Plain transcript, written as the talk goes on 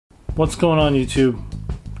What's going on, YouTube?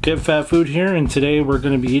 Get Phat Food here, and today we're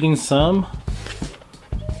going to be eating some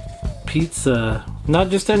pizza. Not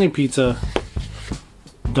just any pizza,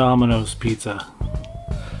 Domino's pizza.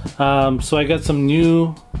 So I got the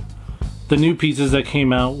new pizzas that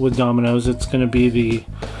came out with Domino's. It's going to be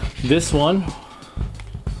this one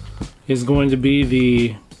is going to be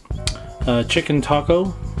the chicken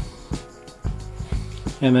taco,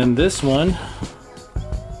 and then this one,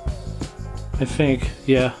 I think,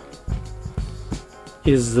 yeah,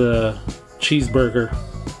 is the cheeseburger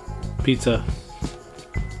pizza,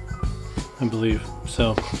 I believe.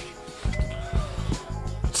 So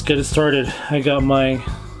let's get it started. I got my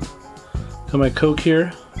Coke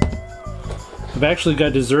here. I've actually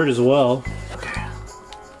got dessert as well. Okay.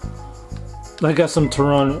 I got some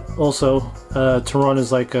Turon also. Turon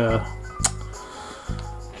is like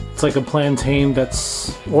it's like a plantain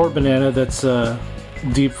or banana that's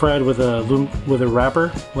deep fried with a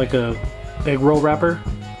wrapper, like a egg roll wrapper.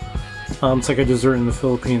 It's like a dessert in the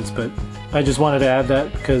Philippines, but I just wanted to add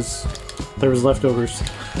that because there was leftovers.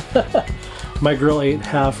 My girl ate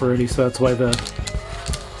half already, so that's why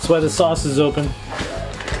the sauce is open.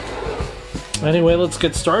 Anyway, let's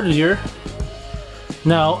get started here.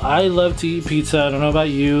 Now, I love to eat pizza. I don't know about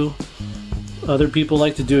you. Other people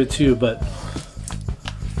like to do it too, but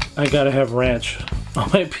I gotta have ranch on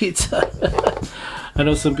my pizza. I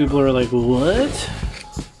know some people are like, what?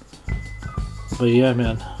 But yeah,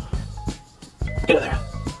 man. Get out of there.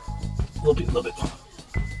 A little bit.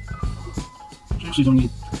 You actually don't need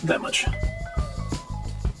that much.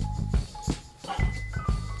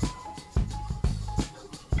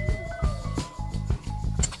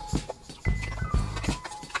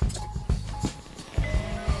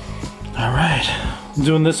 Alright. I'm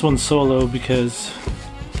doing this one solo because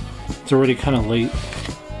it's already kind of late.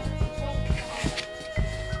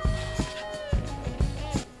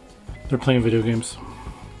 They're playing video games.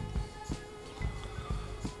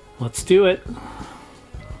 Let's do it.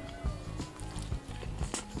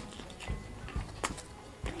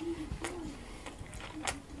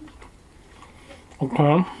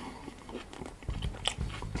 Okay.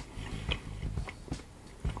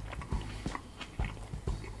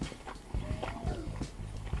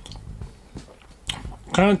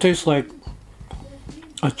 Kind of tastes like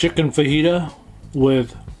a chicken fajita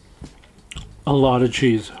with a lot of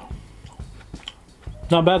cheese.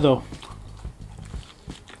 Not bad though.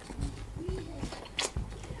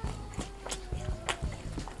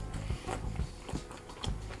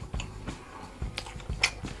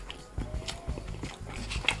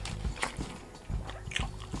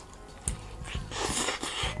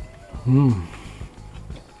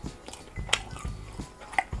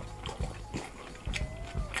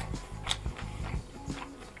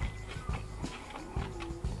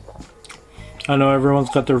 I know everyone's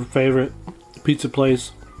got their favorite pizza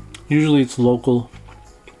place. Usually it's local.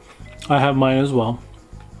 I have mine as well.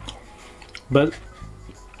 But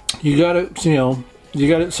you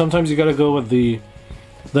gotta, sometimes you gotta go with the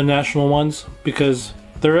national ones because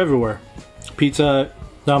they're everywhere. Pizza Hut,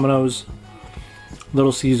 Domino's,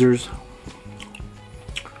 Little Caesars.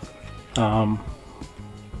 Long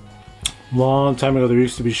time ago there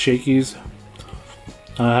used to be Shakey's.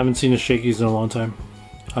 I haven't seen a Shakey's in a long time.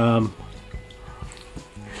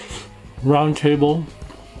 Round Table.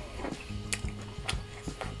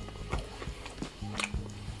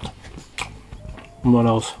 What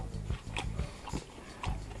else?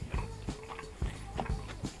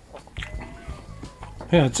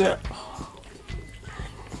 Yeah, that's it.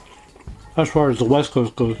 As far as the West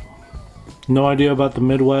Coast goes, no idea about the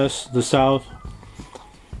Midwest, the South,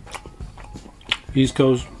 East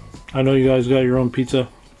Coast. I know you guys got your own pizza.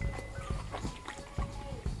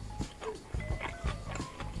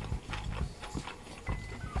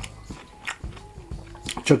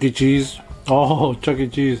 Chuck E. Cheese. Oh, Chuck E.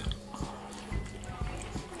 Cheese.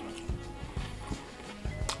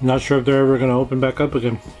 Not sure if they're ever going to open back up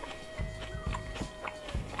again.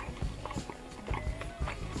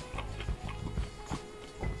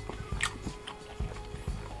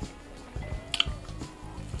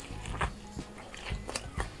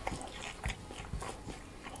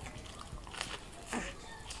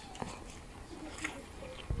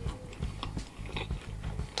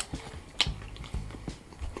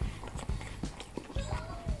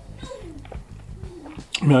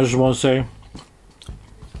 I just want to say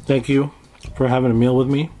thank you for having a meal with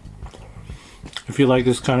me. If you like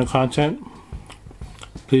this kind of content,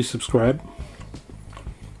 please subscribe.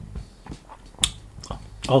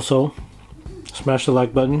 Also, smash the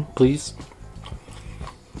like button, please.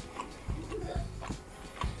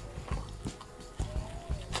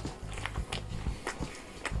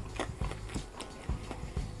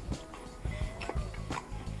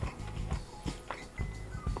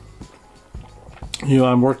 You know,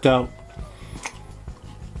 I worked out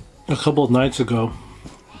a couple of nights ago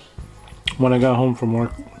when I got home from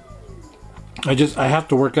work. I have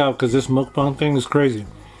to work out because this mukbang thing is crazy.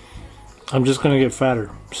 I'm just gonna get fatter,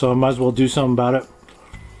 so I might as well do something about it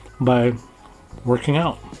by working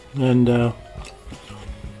out. And I'm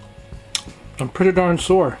pretty darn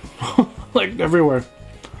sore, like everywhere.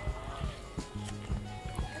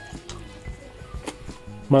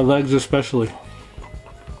 My legs especially.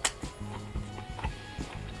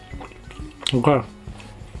 Okay.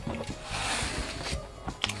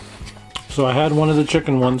 So I had one of the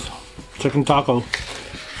chicken ones, chicken taco.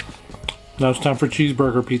 Now it's time for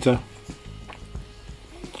cheeseburger pizza.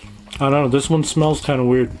 I don't know, this one smells kind of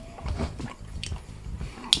weird.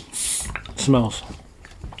 It smells.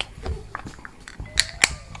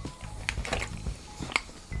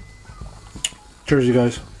 Cheers, you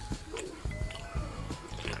guys.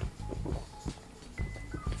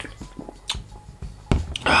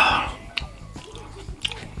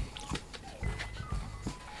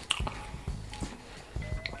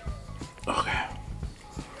 Okay.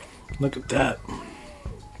 Look at that.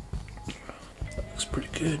 That looks pretty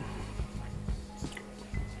good.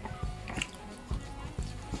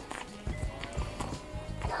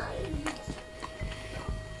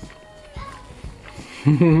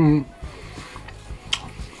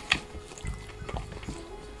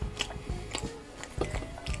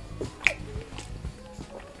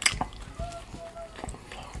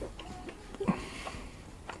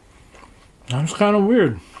 That's kind of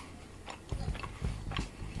weird.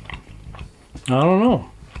 I don't know.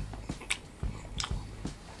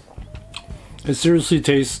 It seriously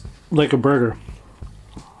tastes like a burger.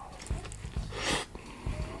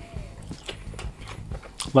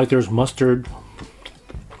 Like there's mustard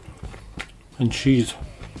and cheese.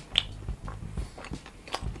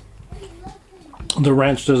 The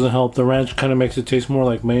ranch doesn't help. The ranch kind of makes it taste more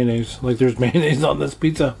like mayonnaise. Like there's mayonnaise on this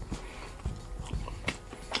pizza.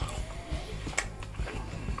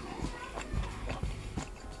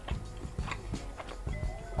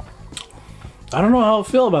 I don't know how I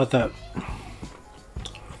feel about that.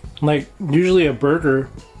 Like, usually a burger,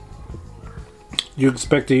 you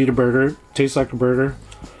expect to eat a burger, tastes like a burger.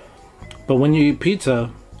 But when you eat pizza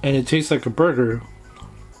and it tastes like a burger,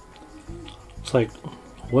 it's like,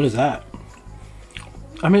 what is that?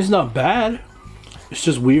 I mean, it's not bad. It's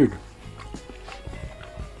just weird.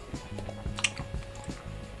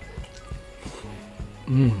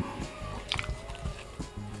 Mmm.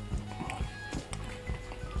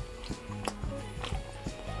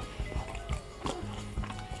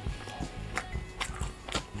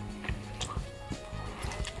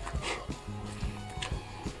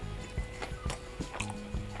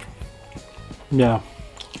 Yeah.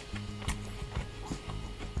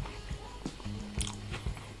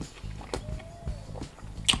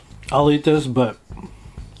 I'll eat this, but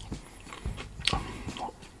I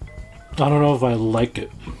don't know if I like it.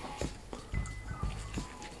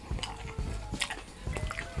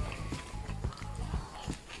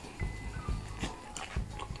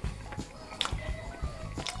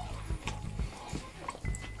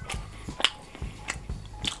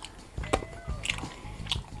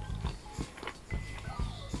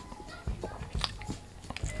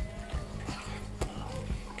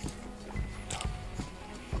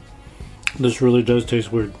 This really does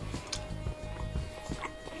taste weird.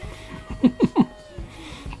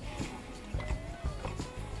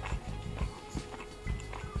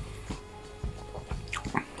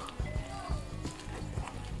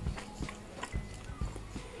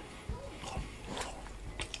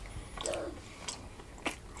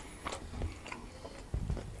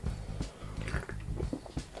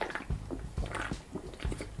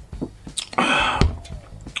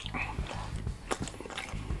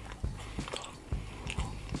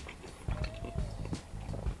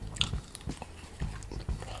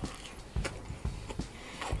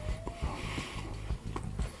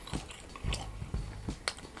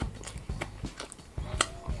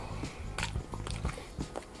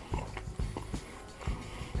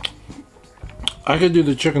 I could do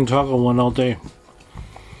the chicken taco one all day.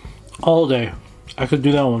 All day. I could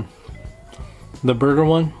do that one. The burger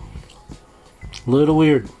one, a little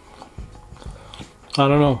weird. I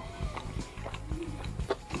don't know.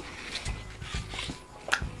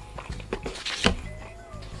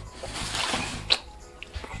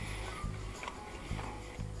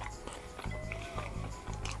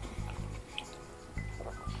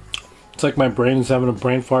 It's like my brain is having a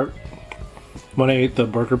brain fart. When I ate the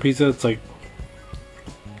burger pizza, it's like,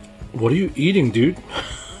 what are you eating, dude?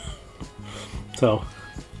 So,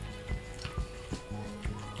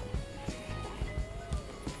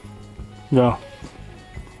 yeah.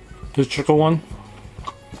 This chicken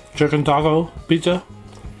taco pizza,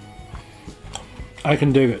 I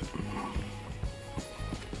can dig it.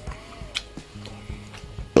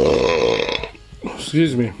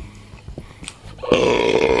 Excuse me.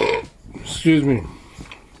 Excuse me.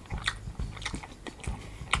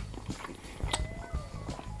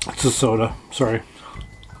 It's a soda, sorry.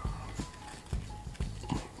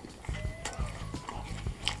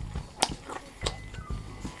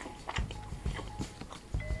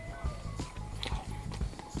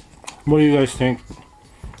 What do you guys think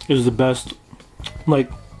is the best, like,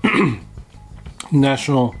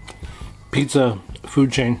 national pizza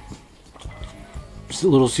food chain?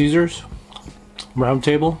 Little Caesars? Round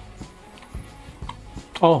Table?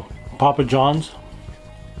 Oh, Papa John's,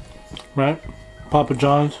 right? Papa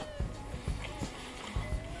John's,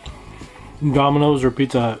 Domino's, or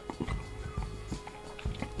Pizza Hut.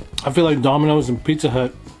 I feel like Domino's and Pizza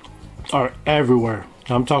Hut are everywhere.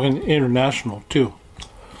 I'm talking international too.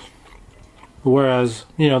 Whereas,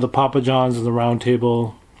 you know, the Papa John's and the Round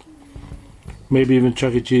Table, maybe even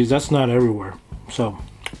Chuck E. Cheese, that's not everywhere. So,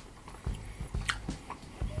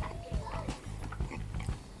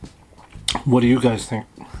 what do you guys think?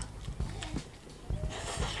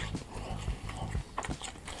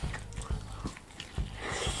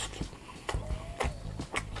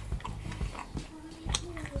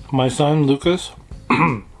 My son, Lucas,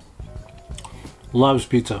 loves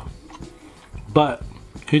pizza, but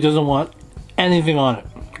he doesn't want anything on it.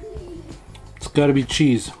 It's got to be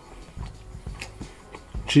cheese.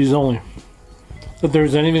 Cheese only. If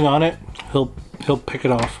there's anything on it, he'll pick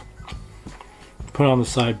it off. Put it on the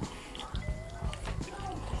side.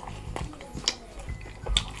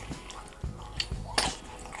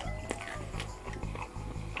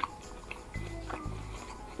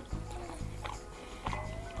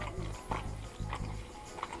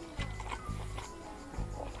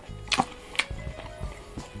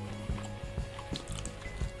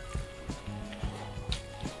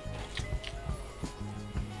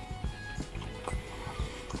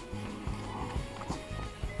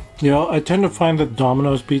 You know, I tend to find that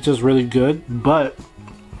Domino's pizza is really good, but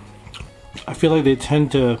I feel like they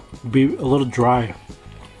tend to be a little dry.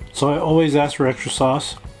 So I always ask for extra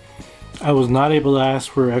sauce. I was not able to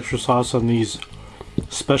ask for extra sauce on these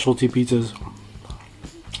specialty pizzas.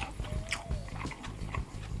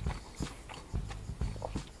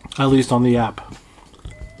 At least on the app.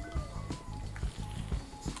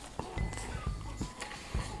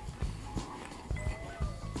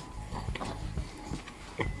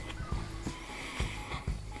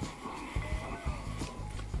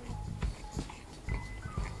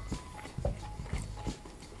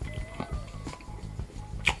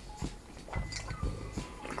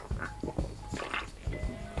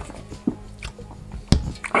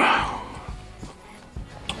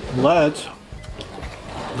 Let's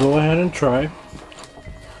go ahead and try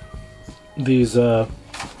these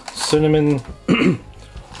cinnamon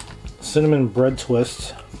cinnamon bread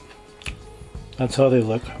twists. That's how they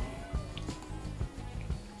look.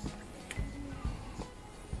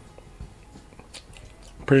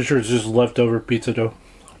 Pretty sure it's just leftover pizza dough.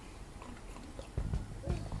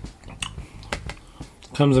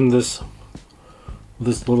 Comes in this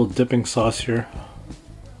little dipping sauce here.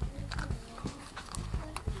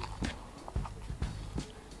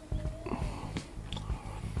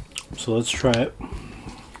 So let's try it.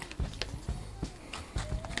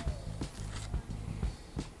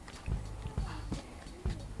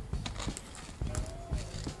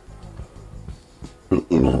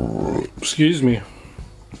 Excuse me.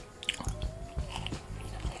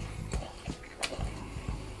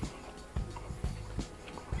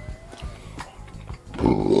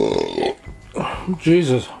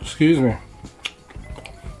 Jesus, excuse me.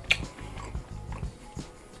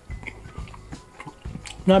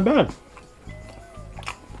 Not bad.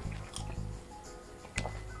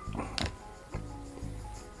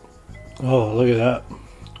 Oh, look at that.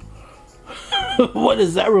 What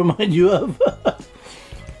does that remind you of?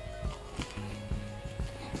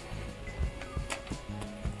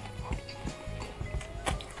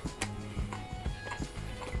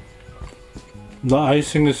 The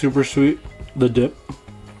icing is super sweet. The dip.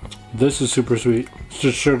 This is super sweet. It's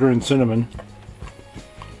just sugar and cinnamon.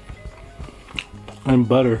 And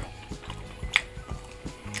butter.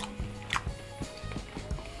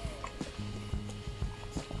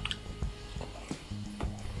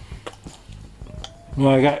 Well,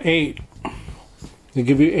 I got 8. They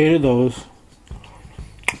give you 8 of those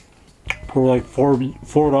for like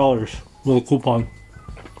 $4 with a coupon.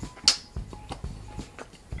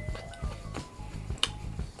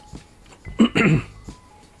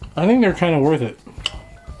 I think they're kind of worth it.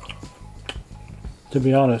 to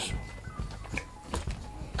be honest.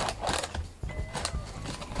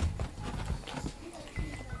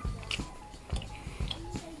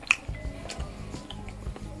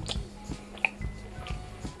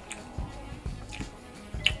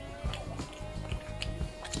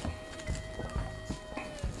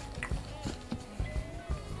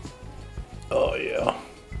 Oh yeah.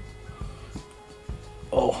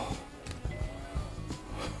 Oh.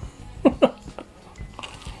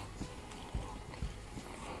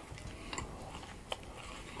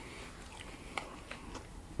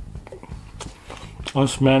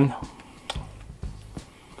 Us men,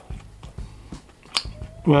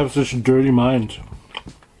 we have such dirty minds.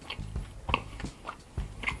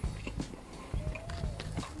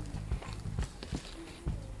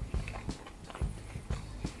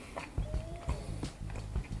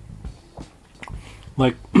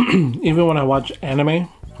 Like, even when I watch anime,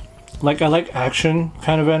 like I like action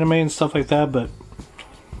kind of anime and stuff like that, but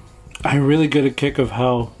I really get a kick of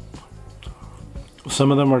how some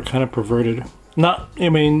of them are kind of perverted.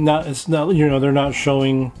 It's not, you know, they're not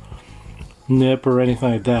showing nip or anything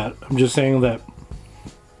like that. I'm just saying that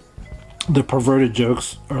the perverted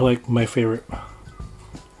jokes are like my favorite.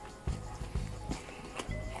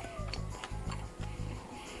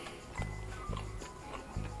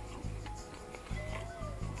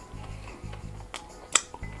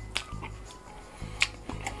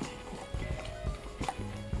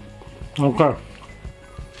 Okay.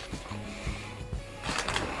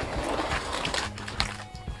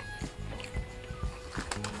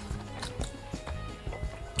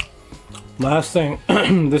 Last thing,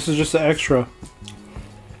 this is just an extra.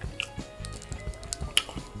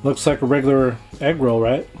 Looks like a regular egg roll,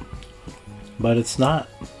 right? But it's not,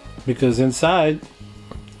 because inside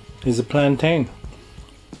is a plantain.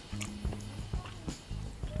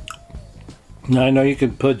 Now I know you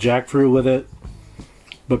could put jackfruit with it,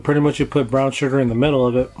 but pretty much you put brown sugar in the middle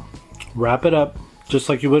of it, wrap it up just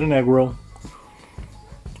like you would an egg roll,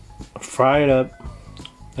 fry it up,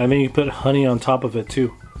 and then you put honey on top of it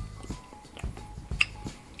too.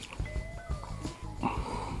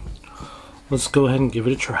 Let's go ahead and give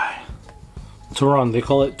it a try. Turon, they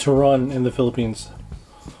call it Turon in the Philippines.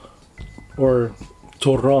 Or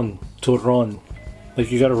Turon, Turon.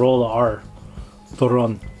 Like you gotta roll the R.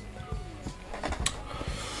 Turon.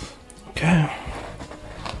 Okay.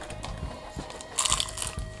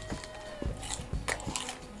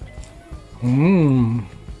 Mmm.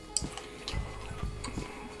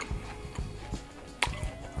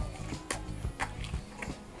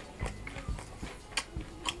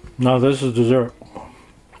 Now this is dessert.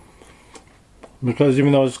 Because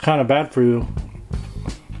even though it's kind of bad for you,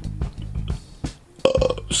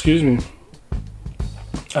 excuse me,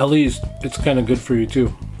 at least it's kind of good for you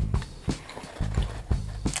too.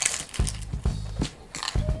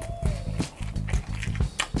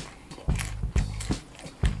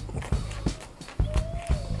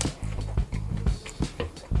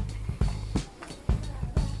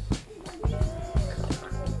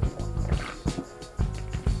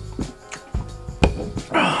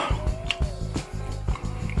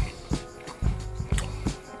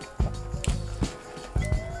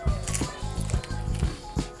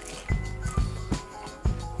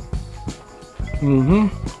 Mm-hmm.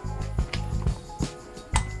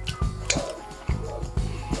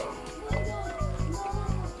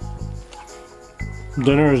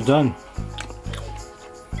 Dinner is done.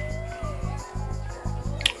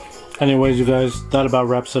 Anyways, you guys, that about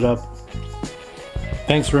wraps it up.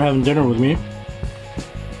 Thanks for having dinner with me.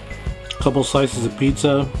 A couple slices of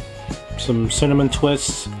pizza, some cinnamon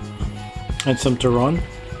twists, and some Turon.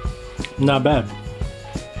 Not bad.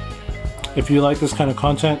 If you like this kind of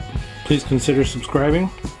content, please consider subscribing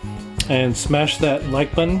and smash that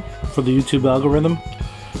like button for the YouTube algorithm.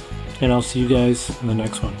 And I'll see you guys in the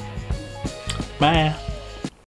next one. Bye.